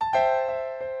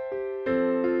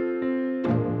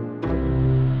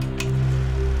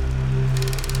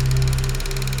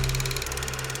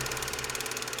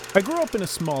I grew up in a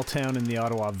small town in the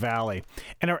Ottawa Valley,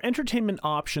 and our entertainment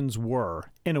options were,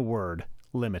 in a word,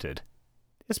 limited,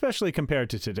 especially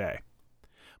compared to today.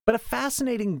 But a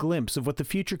fascinating glimpse of what the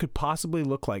future could possibly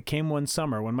look like came one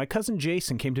summer when my cousin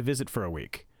Jason came to visit for a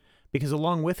week, because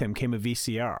along with him came a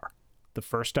VCR, the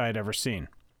first I had ever seen.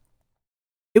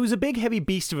 It was a big heavy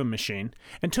beast of a machine,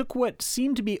 and took what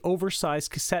seemed to be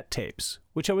oversized cassette tapes,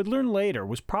 which I would learn later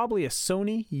was probably a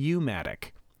Sony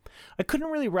U-Matic. I couldn't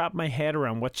really wrap my head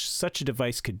around what such a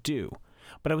device could do,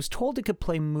 but I was told it could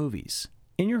play movies,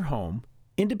 in your home,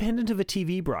 independent of a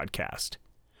TV broadcast.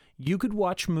 You could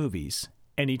watch movies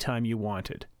anytime you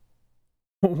wanted.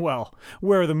 Well,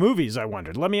 where are the movies, I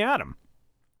wondered? Let me at them.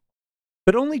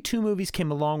 But only 2 movies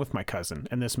came along with my cousin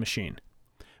and this machine.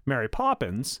 Mary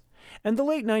Poppins, and the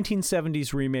late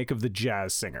 1970s remake of The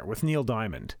Jazz Singer with Neil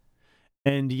Diamond.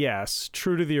 And yes,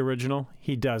 true to the original,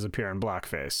 he does appear in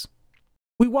blackface.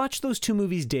 We watched those 2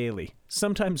 movies daily,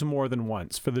 sometimes more than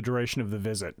once, for the duration of the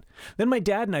visit. Then my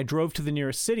dad and I drove to the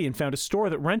nearest city and found a store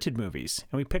that rented movies,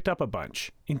 and we picked up a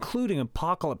bunch, including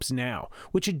Apocalypse Now,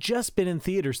 which had just been in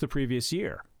theaters the previous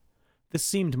year. This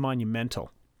seemed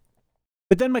monumental.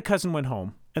 But then my cousin went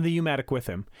home, and the U-Matic with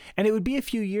him, and it would be a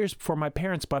few years before my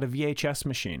parents bought a VHS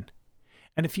machine.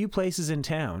 And a few places in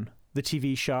town, the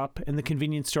TV shop and the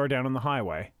convenience store down on the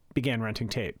highway, began renting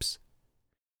tapes.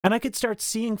 And I could start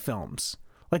seeing films,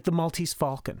 like The Maltese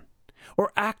Falcon,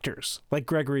 or actors like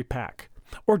Gregory Peck,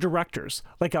 or directors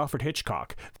like Alfred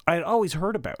Hitchcock I had always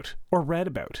heard about or read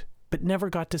about, but never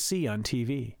got to see on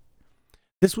TV.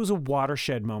 This was a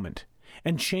watershed moment,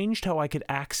 and changed how I could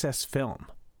access film.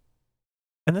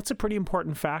 And that's a pretty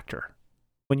important factor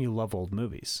when you love old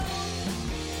movies.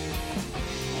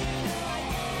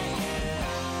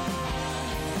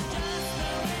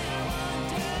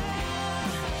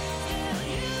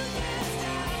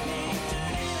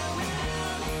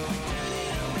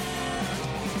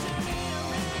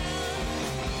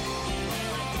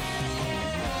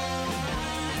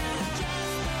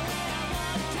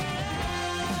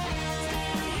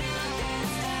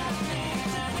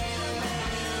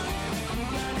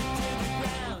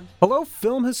 Hello,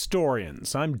 film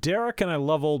historians. I'm Derek, and I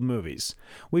love old movies.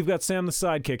 We've got Sam the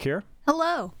sidekick here.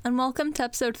 Hello, and welcome to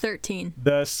episode 13.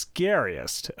 The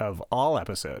scariest of all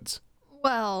episodes.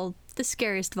 Well, the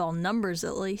scariest of all numbers,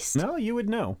 at least. No, you would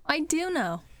know. I do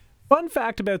know. Fun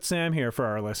fact about Sam here for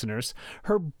our listeners.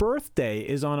 Her birthday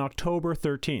is on October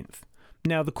 13th.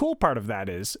 Now, the cool part of that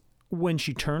is, when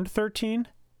she turned 13,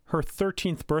 her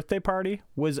 13th birthday party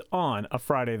was on a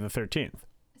Friday the 13th.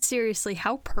 Seriously,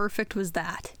 how perfect was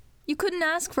that? You couldn't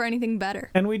ask for anything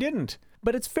better. And we didn't.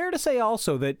 But it's fair to say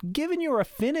also that given your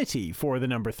affinity for the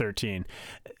number 13,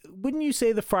 wouldn't you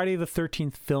say the Friday the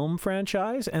 13th film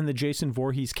franchise and the Jason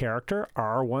Voorhees character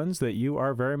are ones that you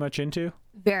are very much into?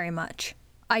 Very much.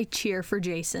 I cheer for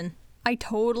Jason. I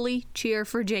totally cheer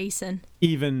for Jason.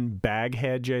 Even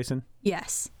Baghead Jason?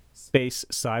 Yes. Space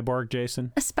Cyborg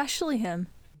Jason? Especially him.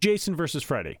 Jason versus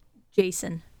Freddy?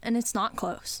 Jason. And it's not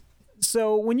close.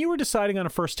 So when you were deciding on a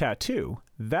first tattoo,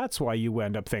 that's why you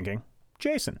end up thinking,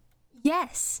 Jason.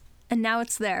 Yes. And now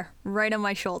it's there, right on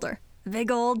my shoulder.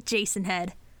 Big old Jason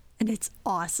head. And it's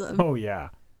awesome. Oh, yeah.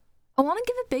 I want to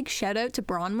give a big shout out to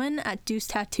Bronwyn at Deuce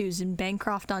Tattoos in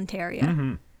Bancroft, Ontario.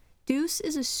 Mm-hmm. Deuce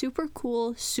is a super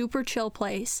cool, super chill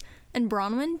place, and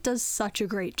Bronwyn does such a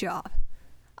great job.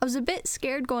 I was a bit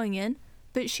scared going in,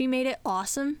 but she made it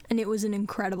awesome, and it was an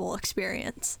incredible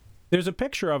experience. There's a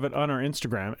picture of it on our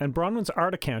Instagram, and Bronwyn's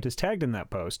art account is tagged in that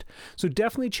post, so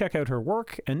definitely check out her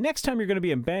work, and next time you're going to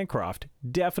be in Bancroft,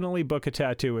 definitely book a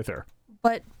tattoo with her.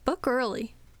 But book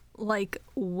early, like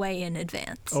way in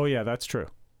advance. Oh yeah, that's true.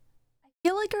 I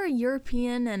feel like our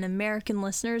European and American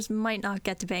listeners might not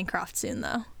get to Bancroft soon,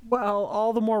 though. Well,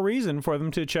 all the more reason for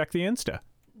them to check the Insta.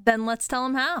 Then let's tell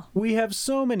them how. We have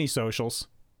so many socials.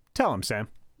 Tell them, Sam.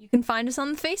 You can find us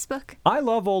on the Facebook. I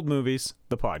Love Old Movies,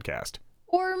 the podcast.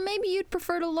 Or maybe you'd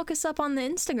prefer to look us up on the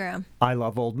Instagram. I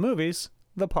Love Old Movies,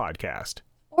 the podcast.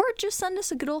 Or just send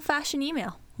us a good old-fashioned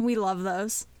email. We love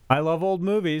those. I Love Old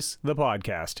Movies, the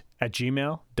podcast, at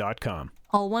gmail.com.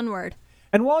 All one word.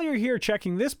 And while you're here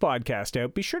checking this podcast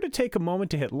out, be sure to take a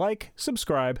moment to hit like,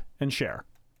 subscribe, and share.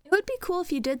 It would be cool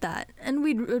if you did that, and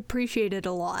we'd appreciate it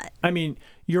a lot. I mean,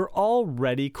 you're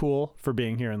already cool for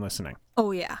being here and listening.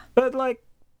 Oh, yeah. But, like,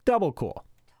 double cool.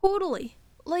 Totally.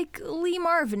 Like Lee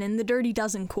Marvin in The Dirty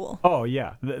Dozen cool. Oh,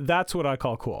 yeah. That's what I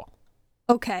call cool.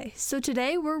 Okay, so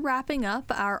today we're wrapping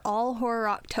up our All Horror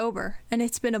October, and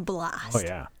it's been a blast. Oh,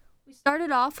 yeah. We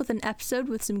started off with an episode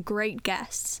with some great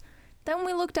guests. Then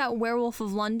we looked at Werewolf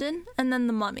of London, and then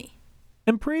The Mummy.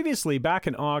 And previously, back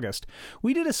in August,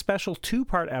 we did a special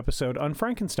 2-part episode on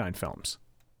Frankenstein films.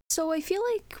 So I feel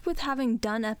like with having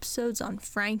done episodes on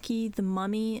Frankie, the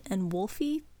Mummy, and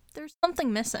Wolfie, there's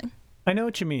something missing. I know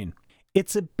what you mean.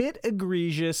 It's a bit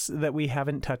egregious that we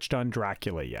haven't touched on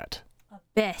Dracula yet. A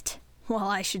bit. Well,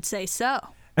 I should say so.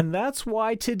 And that's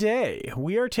why today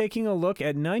we are taking a look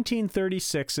at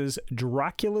 1936's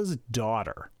Dracula's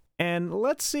Daughter. And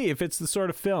let's see if it's the sort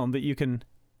of film that you can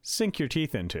sink your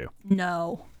teeth into.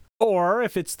 No. Or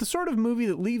if it's the sort of movie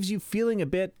that leaves you feeling a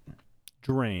bit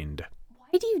drained.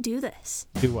 Why do you do this?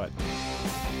 Do what?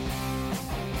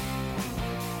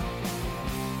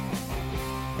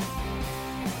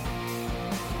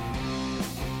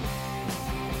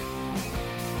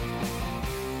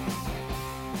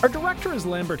 Our director is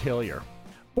Lambert Hillier.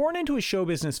 Born into a show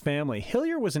business family,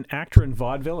 Hillier was an actor in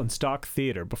vaudeville and stock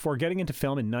theater before getting into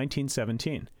film in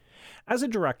 1917. As a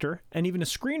director, and even a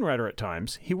screenwriter at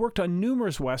times, he worked on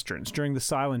numerous westerns during the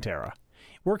silent era,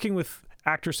 working with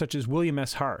actors such as William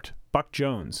S. Hart, Buck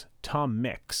Jones, Tom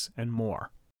Mix, and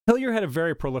more. Hillier had a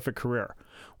very prolific career,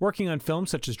 working on films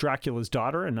such as Dracula's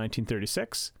Daughter in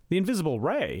 1936, The Invisible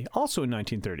Ray, also in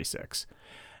 1936,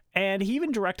 and he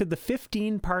even directed the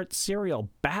 15-part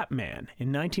serial Batman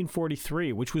in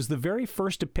 1943, which was the very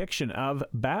first depiction of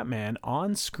Batman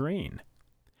on screen.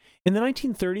 In the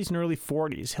 1930s and early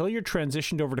 40s, Hillier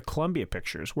transitioned over to Columbia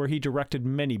Pictures, where he directed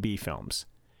many B films.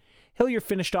 Hillier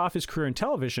finished off his career in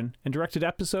television and directed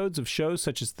episodes of shows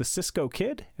such as The Cisco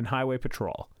Kid and Highway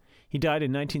Patrol. He died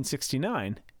in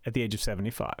 1969 at the age of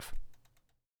 75.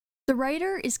 The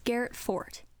writer is Garrett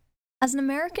Fort. As an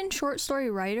American short story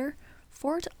writer,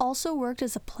 Fort also worked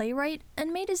as a playwright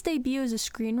and made his debut as a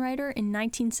screenwriter in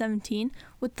 1917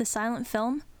 with the silent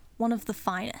film One of the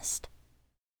Finest.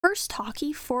 First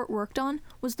talkie Fort worked on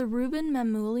was the Ruben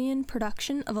Mamoulian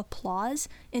production of Applause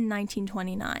in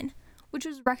 1929, which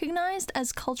was recognized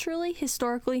as culturally,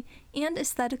 historically, and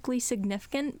aesthetically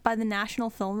significant by the National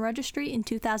Film Registry in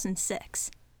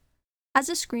 2006. As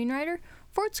a screenwriter,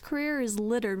 Fort's career is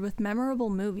littered with memorable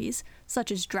movies such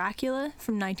as Dracula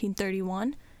from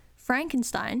 1931,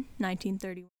 Frankenstein,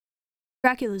 1931,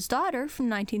 Dracula's Daughter from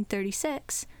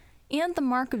 1936, and The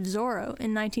Mark of Zorro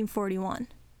in 1941.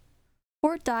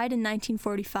 Fort died in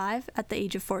 1945 at the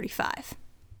age of 45.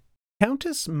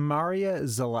 Countess Maria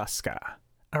Zaleska,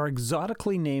 our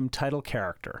exotically named title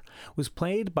character, was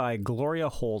played by Gloria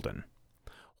Holden.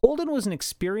 Holden was an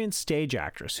experienced stage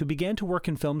actress who began to work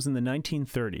in films in the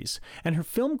 1930s, and her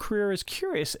film career is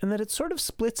curious in that it sort of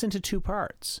splits into two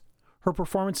parts. Her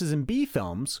performances in B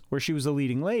films, where she was a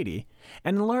leading lady,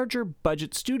 and in larger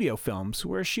budget studio films,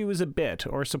 where she was a bit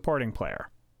or supporting player.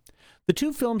 The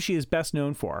two films she is best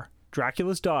known for,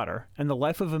 Dracula's Daughter and The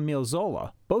Life of Emile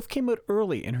Zola, both came out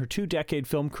early in her two-decade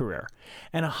film career,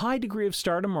 and a high degree of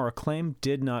stardom or acclaim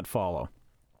did not follow.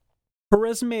 Her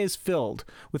resume is filled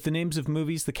with the names of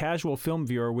movies the casual film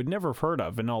viewer would never have heard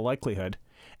of in all likelihood,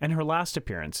 and her last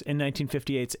appearance in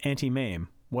 1958's Auntie Mame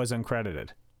was uncredited.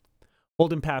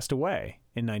 Holden passed away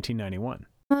in 1991.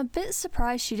 I'm a bit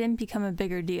surprised she didn't become a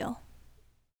bigger deal.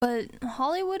 But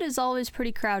Hollywood is always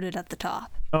pretty crowded at the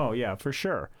top. Oh, yeah, for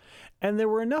sure. And there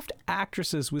were enough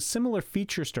actresses with similar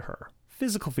features to her,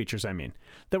 physical features, I mean,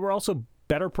 that were also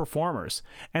better performers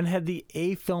and had the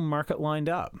A film market lined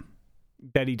up.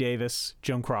 Bette Davis,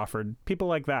 Joan Crawford, people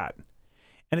like that.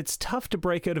 And it's tough to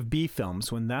break out of B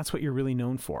films when that's what you're really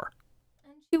known for.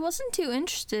 She wasn't too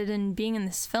interested in being in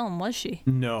this film, was she?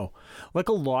 No. Like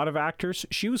a lot of actors,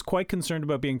 she was quite concerned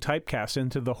about being typecast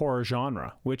into the horror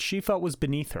genre, which she felt was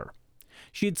beneath her.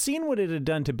 She had seen what it had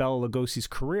done to Bela Lugosi's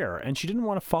career, and she didn't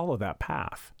want to follow that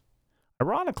path.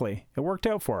 Ironically, it worked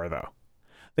out for her, though.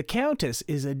 The Countess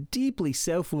is a deeply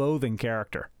self-loathing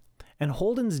character, and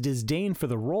Holden's disdain for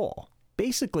the role,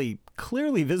 basically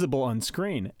clearly visible on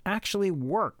screen, actually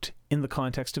worked in the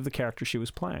context of the character she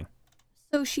was playing.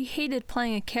 So she hated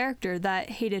playing a character that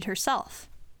hated herself.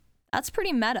 That's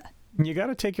pretty meta. You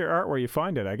gotta take your art where you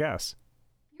find it, I guess.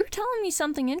 You were telling me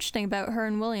something interesting about her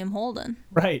and William Holden.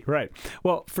 Right.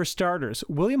 Well, for starters,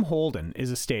 William Holden is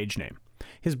a stage name.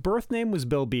 His birth name was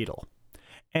Bill Beadle.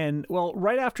 And, well,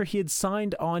 right after he had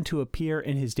signed on to appear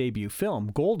in his debut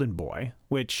film, Golden Boy,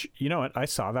 which, you know what, I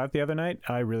saw that the other night.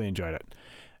 I really enjoyed it.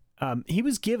 He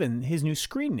was given his new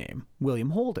screen name,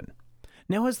 William Holden.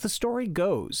 Now, as the story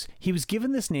goes, he was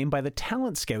given this name by the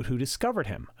talent scout who discovered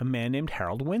him, a man named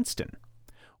Harold Winston.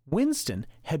 Winston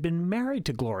had been married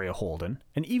to Gloria Holden,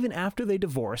 and even after they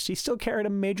divorced, he still carried a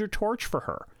major torch for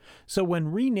her. So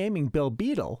when renaming Bill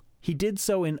Beadle, he did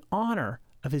so in honor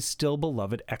of his still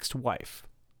beloved ex-wife,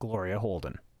 Gloria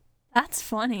Holden. That's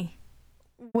funny.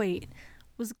 Wait,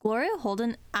 was Gloria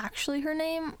Holden actually her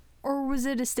name, or was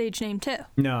it a stage name too?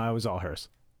 No, it was all hers.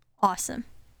 Awesome.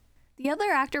 The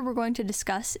other actor we're going to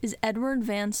discuss is Edward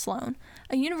Van Sloan,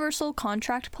 a Universal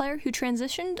contract player who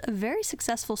transitioned a very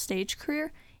successful stage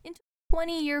career into a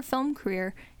 20-year film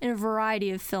career in a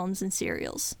variety of films and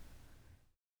serials.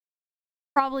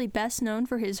 Probably best known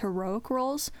for his heroic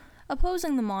roles,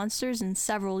 opposing the monsters in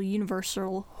several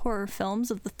Universal horror films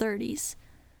of the 30s.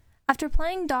 After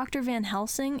playing Dr. Van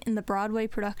Helsing in the Broadway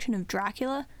production of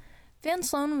Dracula, Van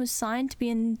Sloan was signed to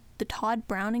be in the Todd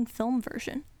Browning film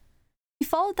version. He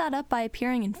followed that up by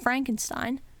appearing in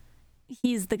Frankenstein.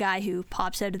 He's the guy who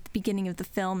pops out at the beginning of the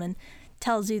film and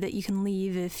tells you that you can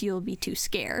leave if you'll be too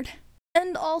scared.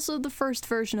 And also the first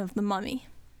version of The Mummy,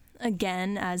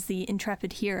 again as the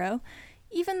intrepid hero,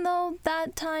 even though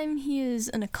that time he is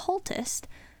an occultist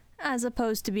as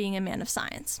opposed to being a man of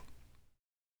science.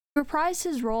 He reprised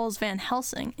his role as Van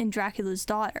Helsing in Dracula's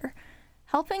Daughter,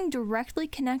 helping directly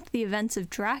connect the events of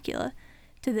Dracula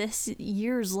to this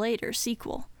years later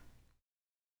sequel.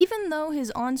 Even though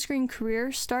his on-screen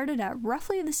career started at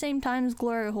roughly the same time as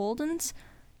Gloria Holden's,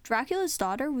 Dracula's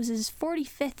Daughter was his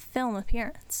 45th film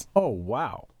appearance. Oh,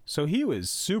 wow. So he was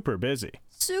super busy.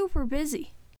 Super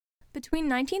busy. Between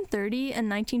 1930 and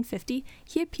 1950,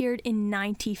 he appeared in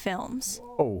 90 films.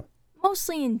 Whoa.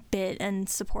 Mostly in bit and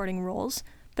supporting roles,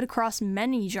 but across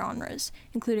many genres,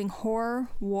 including horror,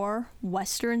 war,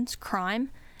 westerns,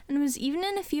 crime, and was even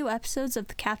in a few episodes of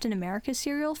the Captain America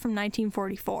serial from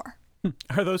 1944.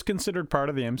 Are those considered part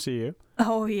of the MCU?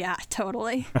 Oh yeah,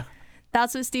 totally.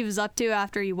 That's what Steve was up to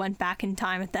after he went back in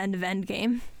time at the end of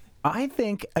Endgame. I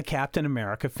think a Captain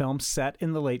America film set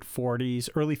in the late 40s,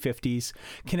 early 50s,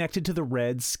 connected to the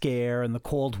Red Scare and the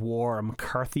Cold War and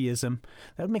McCarthyism,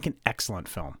 that would make an excellent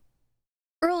film.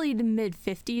 Early to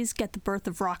mid-50s, get the birth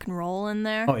of rock and roll in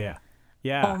there. Oh, yeah.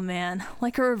 Yeah. Oh man,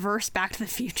 like a reverse Back to the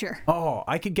Future. Oh,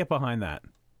 I could get behind that.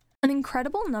 An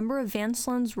incredible number of Van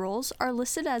Sloan's roles are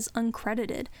listed as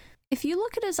uncredited. If you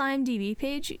look at his IMDb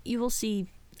page, you will see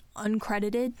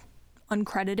uncredited,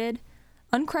 uncredited,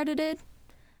 uncredited,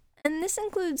 and this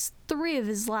includes 3 of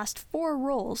his last 4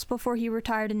 roles before he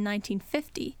retired in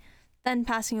 1950, then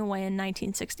passing away in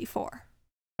 1964.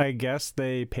 I guess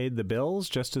they paid the bills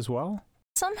just as well?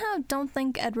 Somehow don't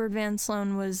think Edward Van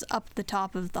Sloan was up the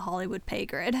top of the Hollywood pay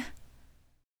grid.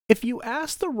 If you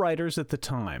asked the writers at the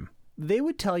time, they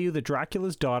would tell you that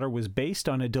Dracula's Daughter was based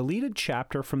on a deleted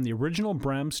chapter from the original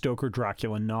Bram Stoker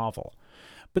Dracula novel,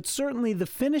 but certainly the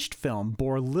finished film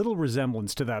bore little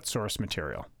resemblance to that source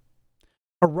material.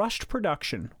 A rushed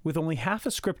production, with only half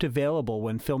a script available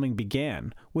when filming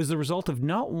began, was the result of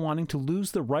not wanting to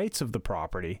lose the rights of the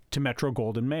property to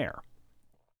Metro-Goldwyn-Mayer.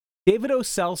 David O.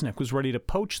 Selznick was ready to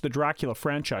poach the Dracula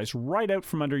franchise right out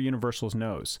from under Universal's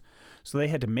nose, so they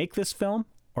had to make this film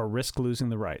or risk losing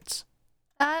the rights.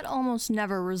 That almost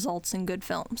never results in good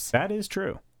films. That is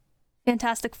true.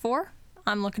 Fantastic Four?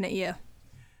 I'm looking at you.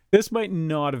 This might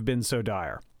not have been so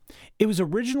dire. It was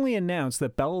originally announced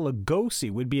that Bela Lugosi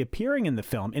would be appearing in the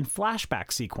film in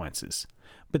flashback sequences,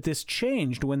 but this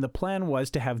changed when the plan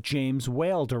was to have James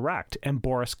Whale direct and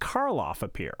Boris Karloff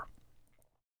appear.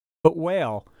 But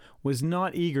Whale was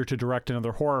not eager to direct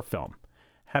another horror film,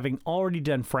 having already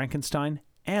done Frankenstein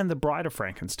and The Bride of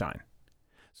Frankenstein.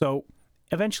 So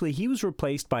eventually he was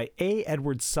replaced by A.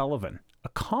 Edward Sullivan, a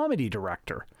comedy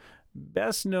director,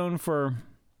 best known for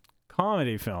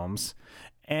comedy films,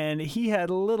 and he had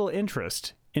little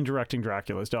interest in directing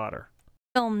Dracula's Daughter.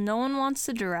 Film no one wants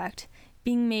to direct,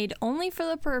 being made only for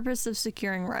the purpose of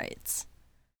securing rights.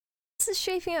 This is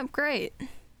shaping up great.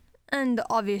 And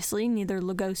obviously neither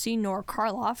Lugosi nor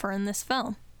Karloff are in this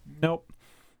film. Nope.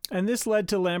 And this led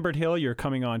to Lambert Hillier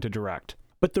coming on to direct.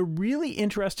 But the really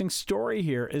interesting story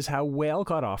here is how Whale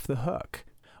got off the hook.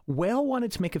 Whale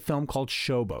wanted to make a film called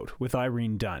Showboat with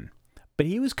Irene Dunne, but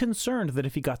he was concerned that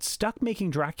if he got stuck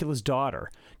making Dracula's Daughter,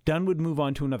 Dunne would move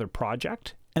on to another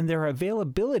project, and their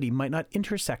availability might not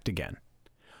intersect again.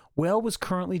 Whale was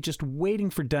currently just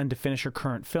waiting for Dunne to finish her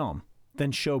current film,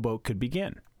 then Showboat could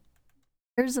begin.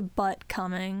 There's a but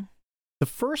coming. The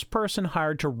first person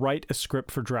hired to write a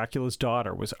script for Dracula's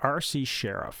Daughter was R.C.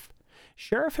 Sheriff.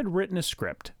 Sheriff had written a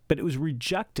script, but it was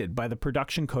rejected by the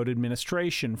Production Code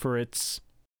Administration for its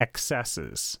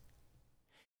excesses.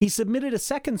 He submitted a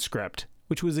second script,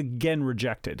 which was again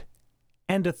rejected,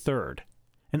 and a third.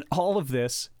 And all of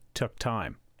this took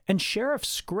time. And Sheriff's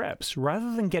scripts,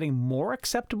 rather than getting more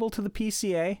acceptable to the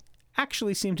PCA,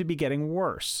 actually seemed to be getting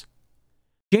worse.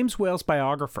 James Whale's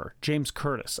biographer, James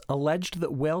Curtis, alleged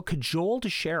that Whale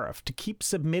cajoled Sheriff to keep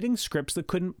submitting scripts that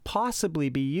couldn't possibly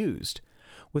be used,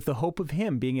 with the hope of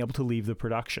him being able to leave the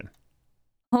production.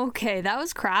 Okay, that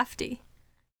was crafty.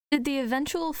 Did the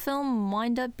eventual film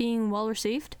wind up being well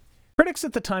received? Critics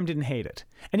at the time didn't hate it,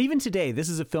 and even today this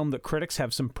is a film that critics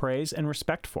have some praise and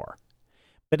respect for.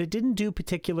 But it didn't do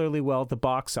particularly well at the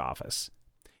box office.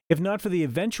 If not for the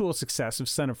eventual success of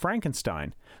Son of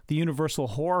Frankenstein, the Universal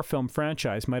horror film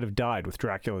franchise might have died with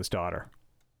Dracula's Daughter.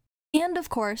 And of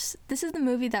course, this is the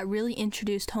movie that really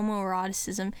introduced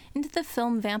homoeroticism into the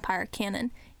film vampire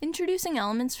canon, introducing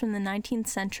elements from the 19th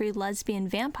century lesbian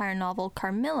vampire novel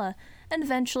Carmilla, and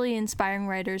eventually inspiring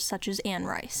writers such as Anne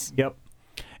Rice. Yep.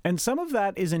 And some of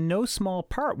that is in no small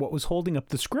part what was holding up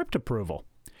the script approval.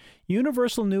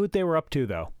 Universal knew what they were up to,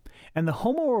 though, and the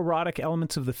homoerotic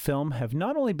elements of the film have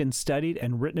not only been studied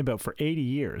and written about for 80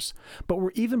 years, but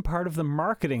were even part of the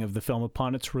marketing of the film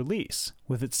upon its release,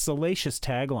 with its salacious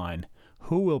tagline,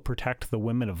 "Who will protect the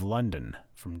women of London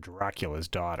from Dracula's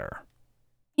Daughter?"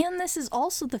 And this is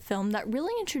also the film that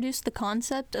really introduced the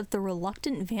concept of the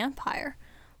reluctant vampire,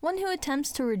 one who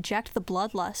attempts to reject the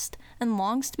bloodlust and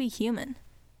longs to be human.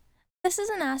 This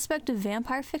is an aspect of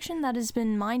vampire fiction that has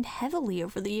been mined heavily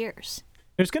over the years.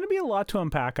 There's going to be a lot to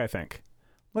unpack, I think.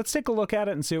 Let's take a look at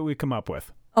it and see what we come up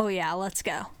with. Oh yeah, let's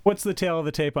go. What's the tail of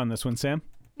the tape on this one, Sam?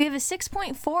 We have a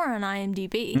 6.4 on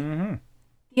IMDb. Mm-hmm.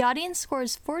 The audience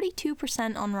scores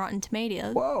 42% on Rotten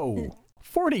Tomatoes. Whoa,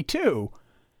 42?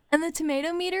 And the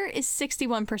tomato meter is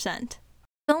 61%.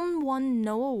 Film won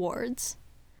no awards.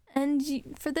 And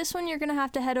for this one, you're going to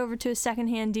have to head over to a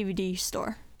secondhand DVD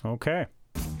store. Okay.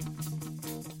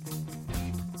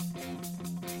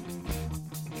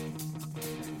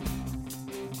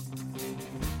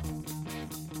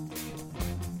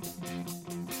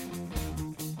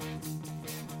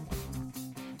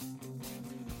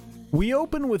 We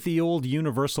open with the old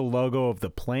Universal logo of the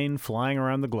plane flying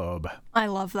around the globe. I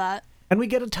love that. And we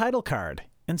get a title card,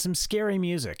 and some scary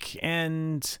music,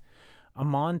 and a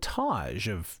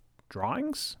montage of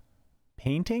drawings?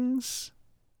 Paintings?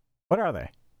 What are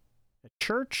they? A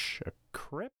church? A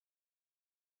crypt?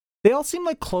 They all seem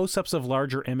like close-ups of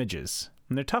larger images,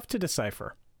 and they're tough to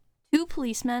decipher. Two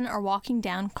policemen are walking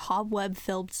down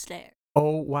cobweb-filled stairs.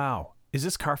 Oh, wow. Is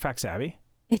this Carfax Abbey?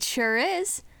 It sure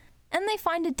is. And they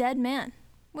find a dead man,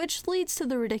 which leads to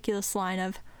the ridiculous line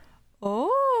of,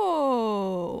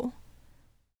 "Oh."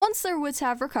 Once their wits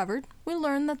have recovered, we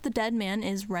learn that the dead man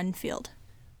is Renfield.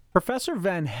 Professor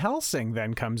Van Helsing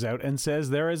then comes out and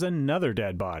says there is another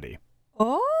dead body.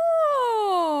 Oh.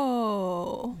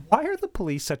 Why are the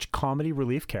police such comedy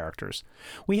relief characters?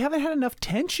 We haven't had enough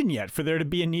tension yet for there to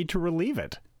be a need to relieve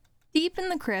it. Deep in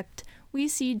the crypt, we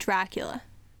see Dracula,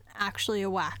 actually a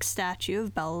wax statue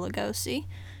of Bela Lugosi,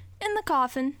 in the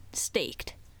coffin,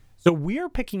 staked. So we are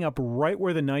picking up right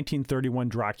where the 1931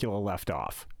 Dracula left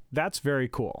off. That's very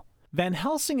cool. Van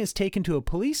Helsing is taken to a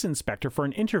police inspector for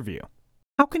an interview.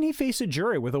 How can he face a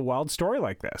jury with a wild story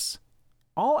like this?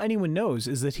 All anyone knows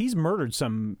is that he's murdered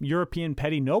some European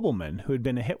petty nobleman who had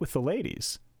been a hit with the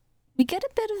ladies. We get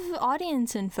a bit of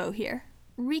audience info here,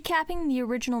 recapping the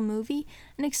original movie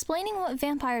and explaining what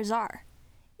vampires are.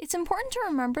 It's important to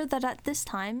remember that at this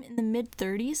time, in the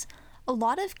mid-30s, a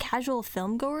lot of casual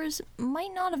filmgoers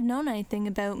might not have known anything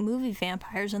about movie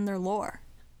vampires and their lore.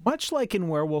 Much like in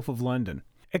Werewolf of London,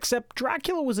 except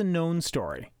Dracula was a known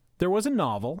story. There was a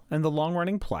novel, and the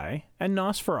long-running play, and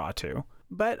Nosferatu,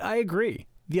 but I agree.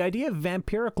 The idea of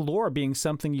vampiric lore being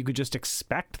something you could just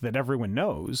expect that everyone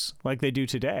knows, like they do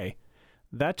today,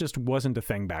 that just wasn't a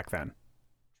thing back then.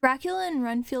 Dracula and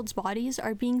Renfield's bodies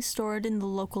are being stored in the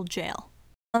local jail.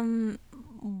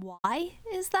 Why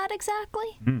is that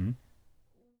exactly? Mm-hmm.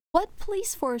 What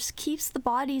police force keeps the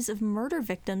bodies of murder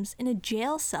victims in a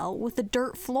jail cell with a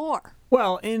dirt floor?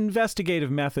 Well, investigative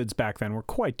methods back then were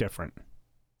quite different.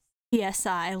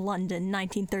 CSI London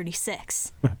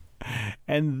 1936.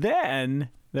 And then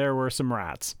there were some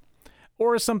rats.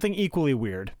 Or something equally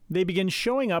weird. They begin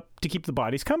showing up to keep the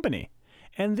bodies company.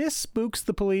 And this spooks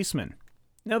the policeman.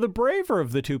 Now the braver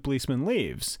of the two policemen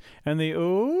leaves, and the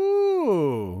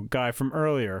ooh guy from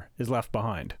earlier is left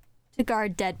behind. To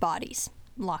guard dead bodies,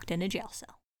 locked in a jail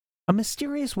cell. A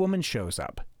mysterious woman shows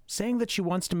up, saying that she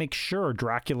wants to make sure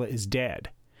Dracula is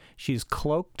dead. She's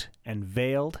cloaked and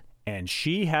veiled, and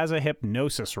she has a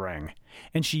hypnosis ring,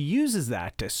 and she uses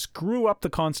that to screw up the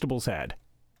constable's head.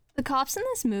 The cops in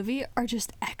this movie are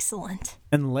just excellent.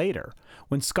 And later,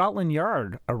 when Scotland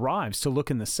Yard arrives to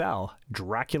look in the cell,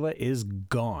 Dracula is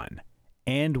gone,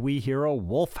 and we hear a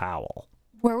wolf howl.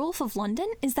 Werewolf of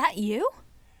London? Is that you?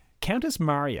 Countess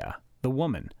Maria, the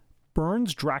woman,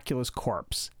 burns Dracula's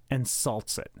corpse and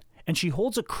salts it, and she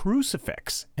holds a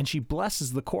crucifix and she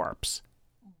blesses the corpse.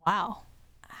 Wow.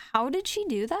 How did she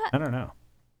do that? I don't know.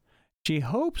 She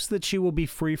hopes that she will be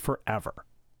free forever,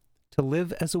 to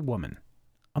live as a woman,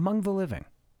 among the living.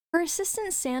 Her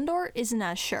assistant Sandor isn't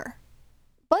as sure.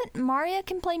 But Maria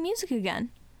can play music again.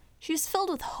 She's filled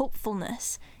with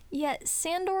hopefulness, yet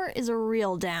Sandor is a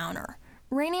real downer,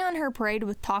 raining on her parade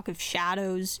with talk of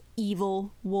shadows,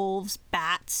 evil, wolves,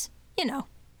 bats. You know,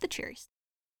 the cheery stuff.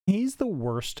 He's the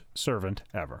worst servant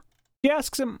ever. She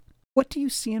asks him, "What do you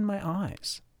see in my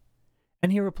eyes?"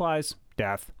 And he replies,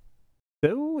 "Death."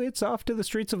 So it's off to the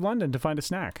streets of London to find a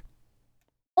snack.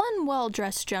 One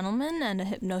well-dressed gentleman and a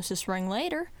hypnosis ring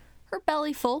later, her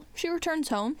belly full, she returns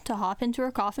home to hop into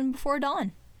her coffin before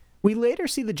dawn. We later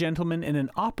see the gentleman in an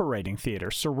operating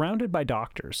theater surrounded by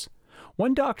doctors.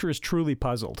 One doctor is truly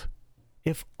puzzled.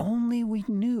 If only we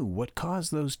knew what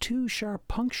caused those 2 sharp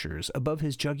punctures above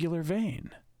his jugular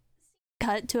vein.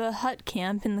 Cut to a hut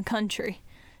camp in the country.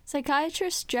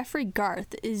 Psychiatrist Jeffrey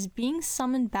Garth is being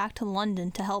summoned back to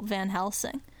London to help Van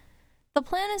Helsing. The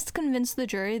plan is to convince the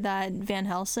jury that Van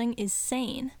Helsing is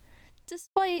sane,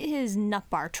 despite his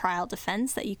nutbar trial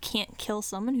defense that you can't kill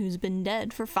someone who's been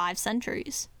dead for 5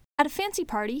 centuries. At a fancy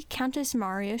party, Countess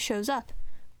Maria shows up.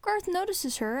 Garth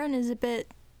notices her and is a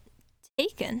bit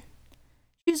taken.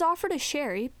 She's offered a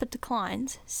sherry, but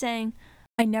declines, saying,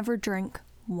 "I never drink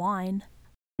wine."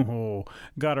 Oh,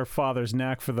 got her father's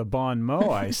knack for the bon mot,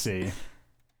 I see.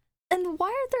 And why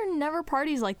are there never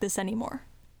parties like this anymore?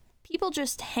 People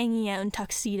just hanging out in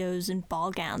tuxedos and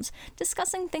ball gowns,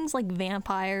 discussing things like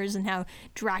vampires and how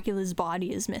Dracula's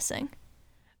body is missing.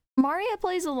 Maria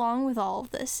plays along with all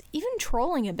of this, even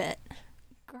trolling a bit.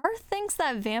 Garth thinks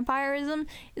that vampirism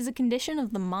is a condition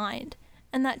of the mind,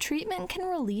 and that treatment can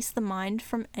release the mind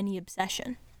from any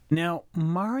obsession. Now,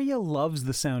 Maria loves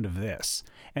the sound of this,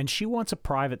 and she wants a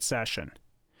private session.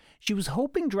 She was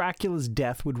hoping Dracula's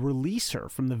death would release her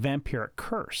from the vampiric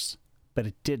curse, but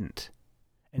it didn't.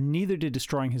 And neither did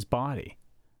destroying his body.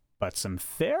 But some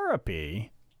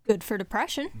therapy... Good for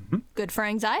depression. Good for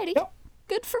anxiety. Yep.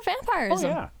 Good for vampirism.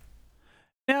 Oh, yeah.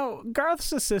 Now,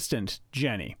 Garth's assistant,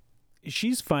 Jenny,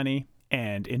 she's funny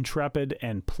and intrepid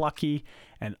and plucky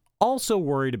and also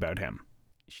worried about him.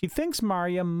 She thinks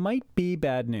Maria might be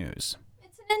bad news.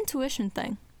 It's an intuition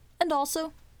thing. And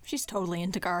also, she's totally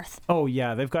into Garth. Oh,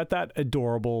 yeah, they've got that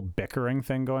adorable bickering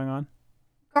thing going on.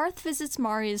 Garth visits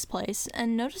Maria's place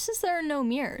and notices there are no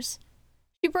mirrors.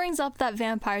 She brings up that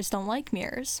vampires don't like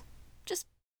mirrors, just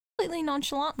completely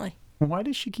nonchalantly. Why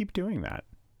does she keep doing that?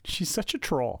 She's such a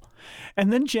troll.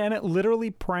 And then Janet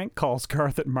literally prank calls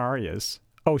Garth at Maria's.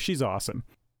 Oh, she's awesome.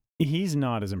 He's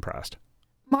not as impressed.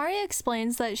 Maria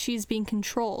explains that she's being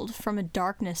controlled from a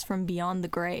darkness from beyond the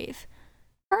grave.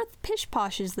 Garth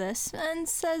pish-poshes this and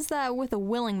says that with a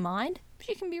willing mind,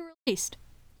 she can be released.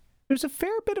 There's a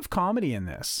fair bit of comedy in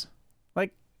this.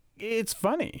 Like, it's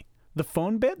funny. The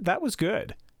phone bit, that was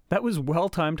good. That was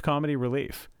well-timed comedy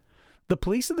relief. The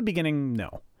police at the beginning,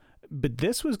 no. But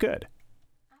this was good.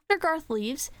 After Garth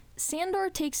leaves, Sandor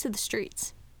takes to the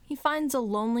streets. He finds a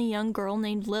lonely young girl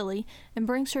named Lily and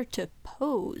brings her to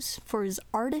pose for his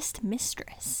artist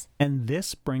mistress. And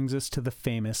this brings us to the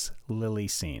famous Lily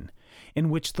scene, in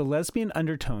which the lesbian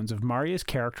undertones of Maria's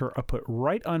character are put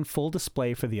right on full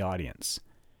display for the audience.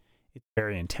 It's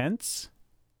very intense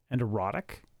and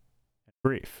erotic and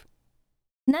brief.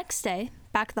 Next day,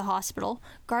 back at the hospital,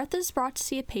 Garth is brought to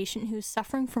see a patient who is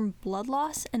suffering from blood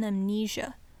loss and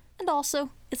amnesia. And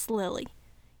also, it's Lily.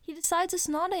 He decides it's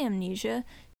not amnesia.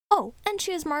 Oh, and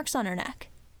she has marks on her neck.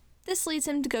 This leads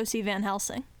him to go see Van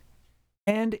Helsing.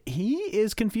 And he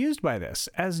is confused by this,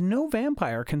 as no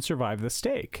vampire can survive the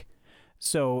stake.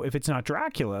 So if it's not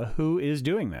Dracula, who is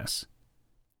doing this?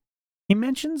 He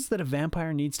mentions that a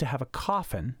vampire needs to have a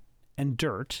coffin and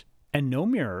dirt and no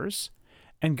mirrors,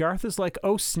 and Garth is like,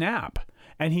 oh snap,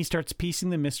 and he starts piecing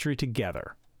the mystery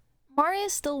together. Maria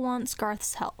still wants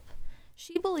Garth's help.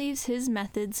 She believes his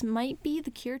methods might be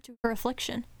the cure to her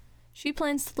affliction. She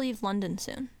plans to leave London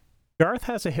soon. Garth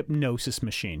has a hypnosis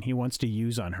machine he wants to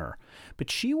use on her,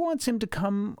 but she wants him to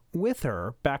come with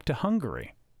her back to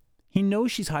Hungary. He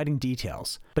knows she's hiding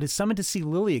details, but is summoned to see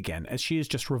Lily again as she is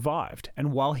just revived,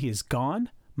 and while he is gone,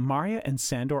 Maria and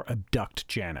Sandor abduct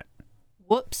Janet.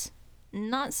 Whoops.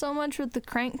 Not so much with the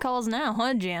crank calls now,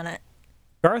 huh, Janet?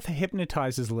 Garth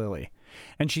hypnotizes Lily,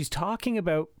 and she's talking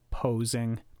about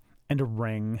posing and a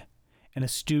ring and a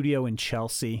studio in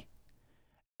Chelsea,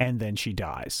 and then she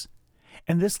dies.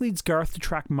 And this leads Garth to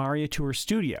track Maria to her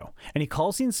studio, and he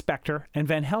calls the inspector and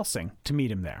Van Helsing to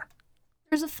meet him there.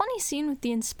 There's a funny scene with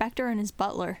the inspector and his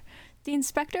butler. The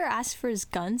inspector asks for his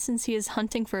gun since he is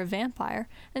hunting for a vampire,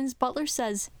 and his butler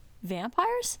says,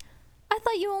 "Vampires? I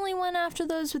thought you only went after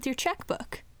those with your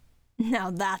checkbook."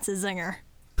 Now that's a zinger.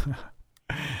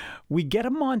 We get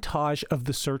a montage of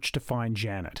the search to find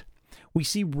Janet. We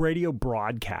see radio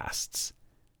broadcasts.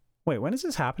 Wait, when is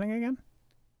this happening again?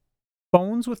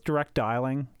 Phones with direct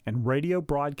dialing and radio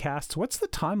broadcasts. What's the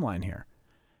timeline here?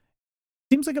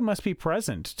 Seems like it must be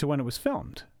present to when it was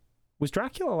filmed. Was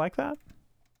Dracula like that?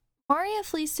 Maria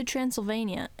flees to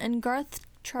Transylvania, and Garth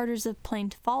charters a plane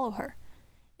to follow her.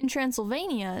 In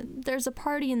Transylvania, there's a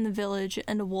party in the village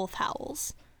and a wolf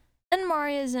howls. Then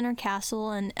Maria is in her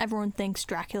castle, and everyone thinks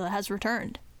Dracula has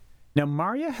returned. Now,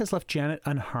 Maria has left Janet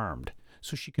unharmed,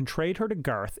 so she can trade her to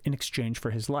Garth in exchange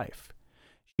for his life.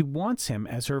 She wants him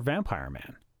as her vampire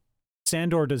man.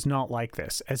 Sandor does not like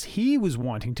this, as he was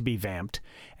wanting to be vamped,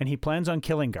 and he plans on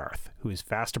killing Garth, who is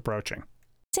fast approaching.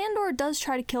 Sandor does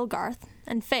try to kill Garth,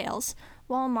 and fails,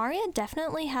 while Maria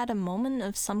definitely had a moment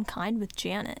of some kind with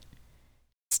Janet.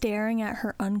 Staring at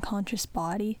her unconscious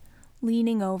body,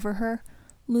 leaning over her,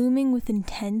 looming with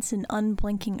intense and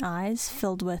unblinking eyes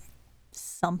filled with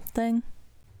something.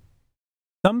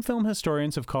 Some film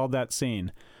historians have called that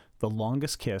scene the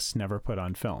longest kiss never put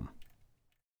on film.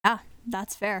 Yeah,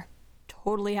 that's fair.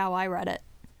 Totally how I read it.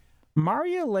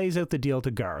 Maria lays out the deal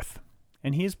to Garth,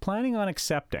 and he is planning on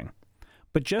accepting.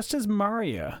 But just as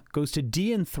Maria goes to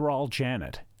de-enthrall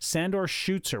Janet, Sandor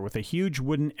shoots her with a huge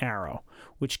wooden arrow,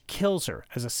 which kills her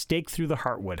as a stake through the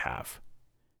heart would have.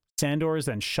 Sandor is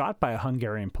then shot by a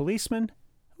Hungarian policeman,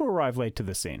 who arrive late to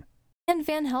the scene. And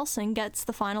Van Helsing gets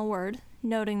the final word,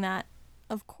 noting that,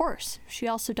 of course, she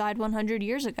also died 100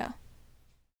 years ago.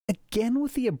 Again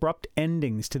with the abrupt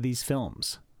endings to these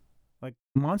films. Like,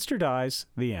 monster dies,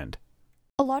 the end.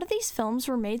 A lot of these films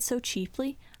were made so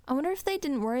cheaply, I wonder if they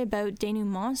didn't worry about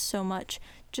denouements so much,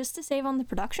 just to save on the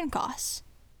production costs.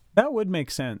 That would make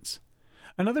sense.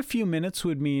 Another few minutes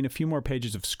would mean a few more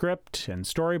pages of script and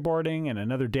storyboarding and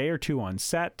another day or two on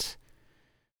set.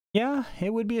 Yeah,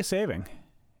 it would be a saving.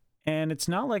 And it's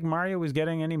not like Mario was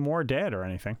getting any more dead or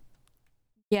anything.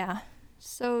 Yeah,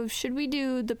 so should we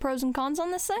do the pros and cons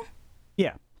on this thing?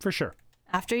 Yeah, for sure.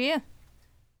 After you.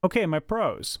 Okay, my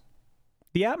pros.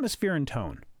 The atmosphere and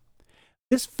tone.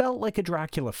 This felt like a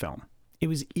Dracula film. It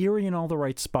was eerie in all the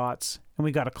right spots, and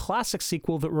we got a classic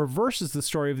sequel that reverses the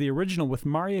story of the original with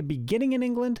Maria beginning in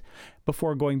England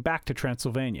before going back to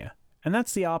Transylvania. And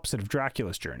that's the opposite of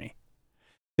Dracula's journey.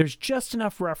 There's just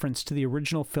enough reference to the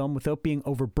original film without being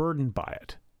overburdened by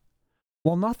it.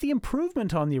 While not the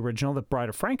improvement on the original that Bride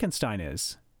of Frankenstein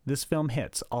is, this film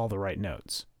hits all the right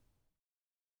notes.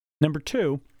 Number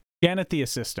 2, Janet the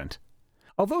assistant.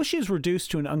 Although she is reduced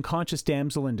to an unconscious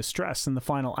damsel in distress in the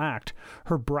final act,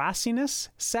 her brassiness,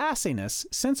 sassiness,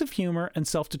 sense of humor, and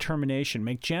self-determination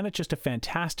make Janet just a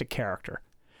fantastic character.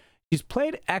 She's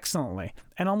played excellently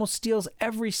and almost steals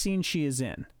every scene she is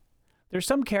in. There are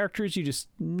some characters you just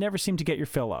never seem to get your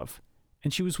fill of,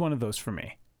 and she was one of those for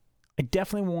me. I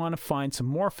definitely want to find some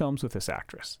more films with this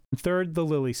actress. And third, the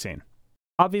Lily scene.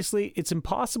 Obviously, it's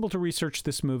impossible to research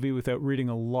this movie without reading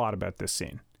a lot about this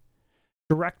scene.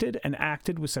 Directed and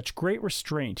acted with such great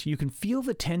restraint, you can feel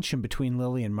the tension between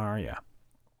Lily and Maria.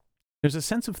 There's a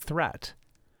sense of threat,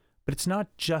 but it's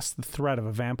not just the threat of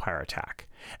a vampire attack.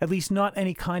 At least not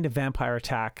any kind of vampire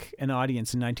attack an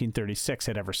audience in 1936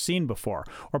 had ever seen before,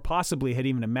 or possibly had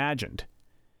even imagined.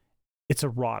 It's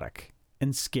erotic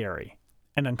and scary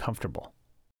and uncomfortable.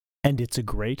 And it's a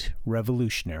great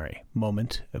revolutionary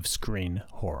moment of screen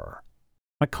horror.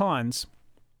 My cons: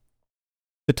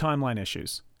 the timeline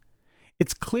issues.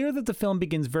 It's clear that the film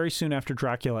begins very soon after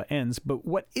Dracula ends, but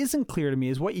what isn't clear to me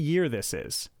is what year this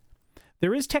is.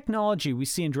 There is technology we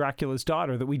see in Dracula's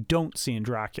daughter that we don't see in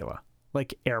Dracula,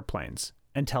 like airplanes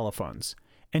and telephones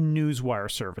and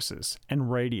newswire services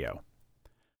and radio.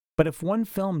 But if one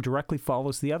film directly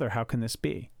follows the other, how can this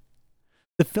be?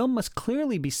 The film must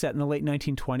clearly be set in the late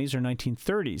 1920s or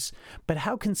 1930s, but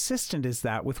how consistent is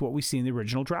that with what we see in the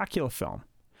original Dracula film,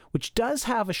 which does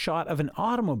have a shot of an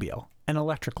automobile and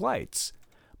electric lights,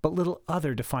 but little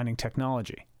other defining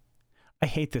technology? I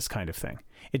hate this kind of thing.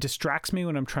 It distracts me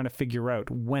when I'm trying to figure out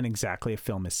when exactly a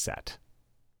film is set.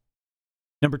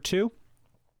 Number 2,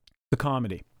 the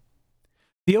comedy.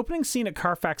 The opening scene at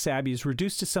Carfax Abbey is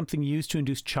reduced to something used to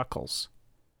induce chuckles.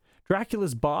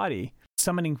 Dracula's body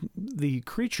summoning the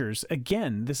creatures,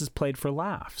 again, this is played for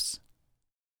laughs.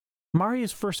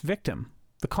 Maria's first victim,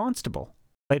 the constable,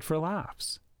 played for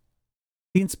laughs.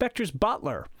 The inspector's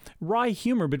butler, wry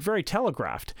humor but very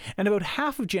telegraphed, and about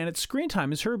half of Janet's screen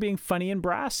time is her being funny and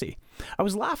brassy. I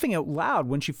was laughing out loud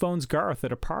when she phones Garth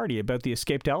at a party about the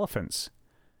escaped elephants.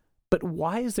 But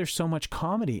why is there so much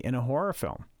comedy in a horror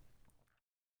film?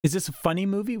 Is this a funny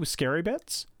movie with scary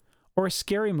bits? Or a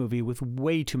scary movie with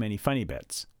way too many funny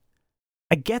bits?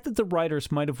 I get that the writers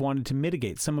might have wanted to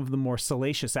mitigate some of the more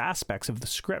salacious aspects of the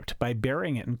script by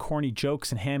burying it in corny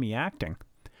jokes and hammy acting,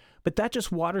 but that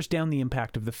just waters down the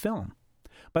impact of the film.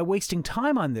 By wasting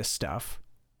time on this stuff,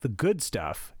 the good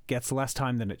stuff gets less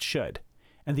time than it should,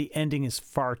 and the ending is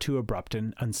far too abrupt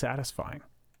and unsatisfying.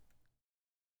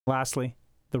 Lastly,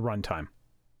 the runtime.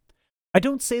 I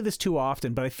don't say this too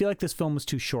often, but I feel like this film was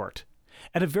too short.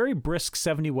 At a very brisk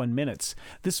 71 minutes,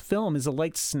 this film is a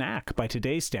light snack by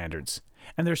today's standards,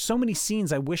 and there's so many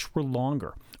scenes I wish were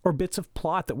longer, or bits of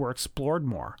plot that were explored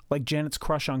more, like Janet's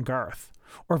crush on Garth,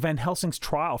 or Van Helsing's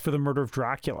trial for the murder of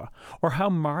Dracula, or how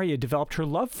Marya developed her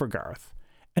love for Garth,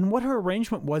 and what her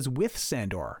arrangement was with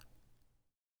Sandor.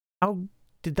 How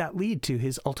did that lead to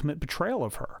his ultimate betrayal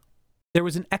of her? There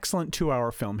was an excellent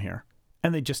 2-hour film here,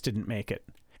 and they just didn't make it.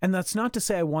 And that's not to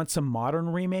say I want some modern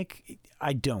remake.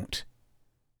 I don't.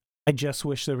 I just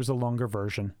wish there was a longer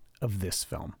version of this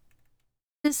film.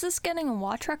 Is this getting a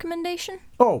watch recommendation?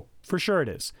 Oh, for sure it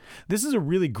is. This is a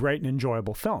really great and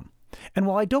enjoyable film. And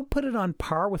while I don't put it on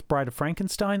par with Bride of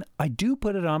Frankenstein, I do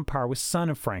put it on par with Son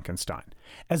of Frankenstein,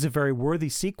 as a very worthy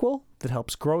sequel that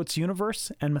helps grow its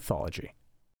universe and mythology.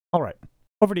 All right,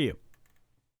 over to you.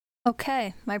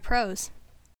 Okay, my pros.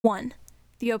 1.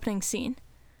 The opening scene.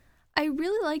 I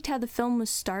really liked how the film was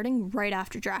starting right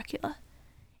after Dracula.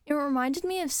 It reminded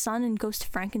me of Son and Ghost of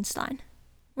Frankenstein.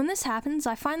 When this happens,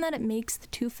 I find that it makes the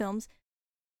two films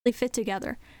really fit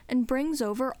together and brings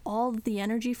over all of the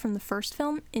energy from the first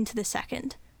film into the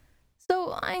second.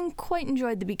 So I quite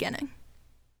enjoyed the beginning.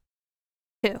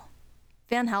 2.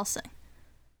 Van Helsing.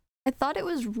 I thought it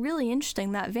was really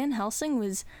interesting that Van Helsing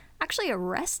was actually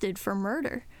arrested for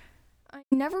murder. I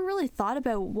never really thought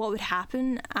about what would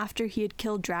happen after he had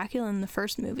killed Dracula in the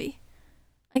first movie.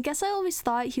 I guess I always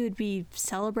thought he would be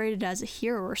celebrated as a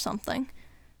hero or something,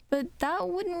 but that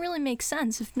wouldn't really make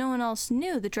sense if no one else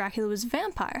knew that Dracula was a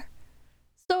vampire.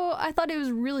 So I thought it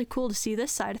was really cool to see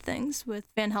this side of things, with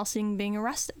Van Helsing being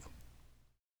arrested.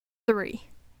 3.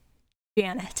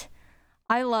 Janet.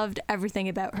 I loved everything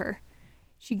about her.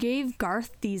 She gave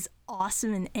Garth these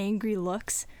awesome and angry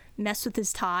looks, messed with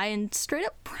his tie, and straight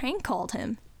up prank called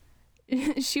him.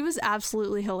 She was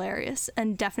absolutely hilarious,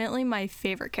 and definitely my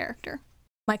favorite character.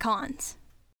 My cons.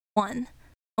 1.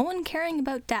 No one caring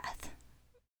about death.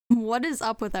 What is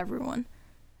up with everyone?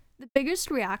 The biggest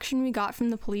reaction we got from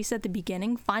the police at the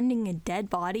beginning, finding a dead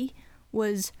body,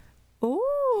 was,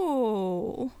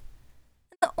 "Oh."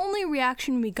 And the only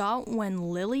reaction we got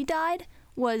when Lily died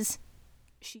was,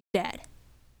 "She's dead."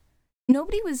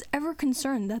 Nobody was ever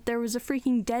concerned that there was a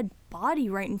freaking dead body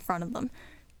right in front of them.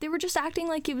 They were just acting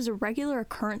like it was a regular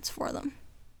occurrence for them.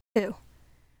 2.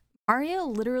 Marya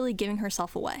literally giving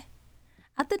herself away.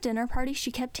 At the dinner party, she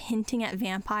kept hinting at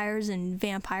vampires and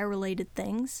vampire-related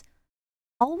things,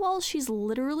 all while she's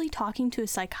literally talking to a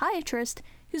psychiatrist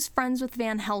who's friends with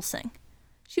Van Helsing.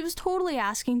 She was totally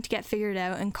asking to get figured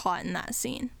out and caught in that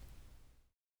scene.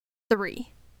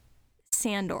 3.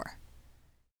 Sandor.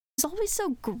 He was always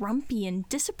so grumpy and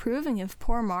disapproving of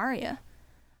poor Marya.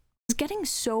 I was getting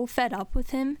so fed up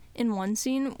with him in one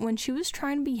scene when she was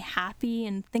trying to be happy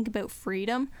and think about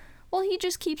freedom, while he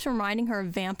just keeps reminding her of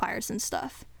vampires and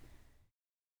stuff.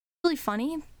 Really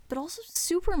funny, but also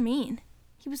super mean.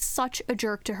 He was such a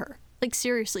jerk to her. Like,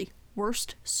 seriously,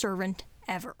 worst servant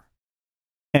ever.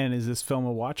 And is this film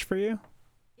a watch for you?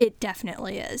 It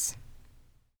definitely is.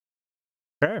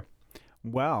 Okay.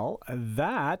 Well,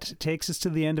 that takes us to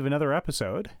the end of another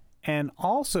episode, and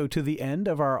also to the end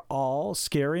of our all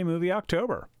scary movie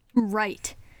October.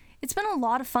 Right. It's been a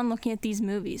lot of fun looking at these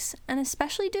movies, and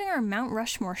especially doing our Mount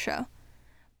Rushmore show.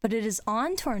 But it is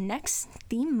on to our next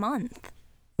theme month.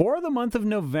 For the month of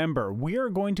November, we are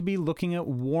going to be looking at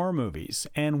war movies,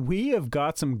 and we have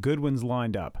got some good ones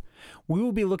lined up. We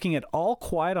will be looking at All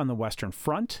Quiet on the Western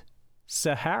Front,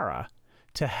 Sahara,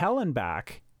 To Hell and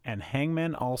Back, and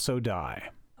Hangmen Also Die.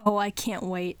 Oh, I can't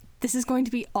wait. This is going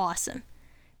to be awesome.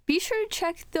 Be sure to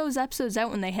check those episodes out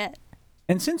when they hit.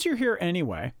 And since you're here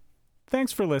anyway,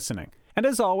 thanks for listening. And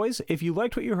as always, if you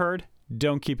liked what you heard,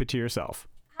 don't keep it to yourself.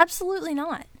 Absolutely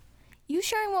not. You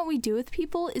sharing what we do with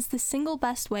people is the single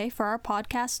best way for our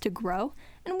podcast to grow,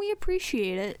 and we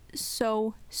appreciate it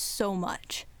so, so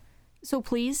much. So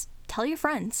please, tell your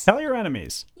friends. Tell your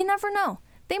enemies. You never know.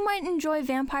 They might enjoy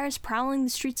vampires prowling the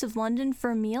streets of London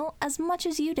for a meal as much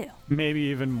as you do. Maybe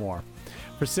even more.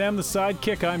 For Sam the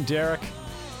Sidekick, I'm Derek,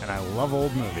 and I love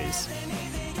old movies.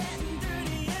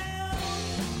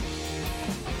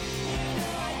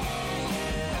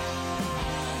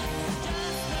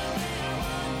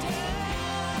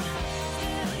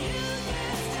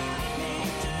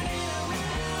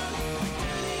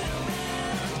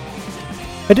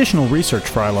 Additional research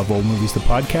for I Love Old Movies, the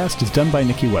podcast, is done by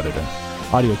Nikki Weatherden.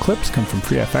 Audio clips come from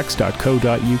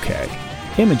freefx.co.uk.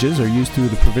 Images are used through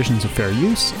the provisions of fair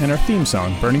use, and our theme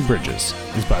song, Burning Bridges,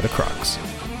 is by The Crocs.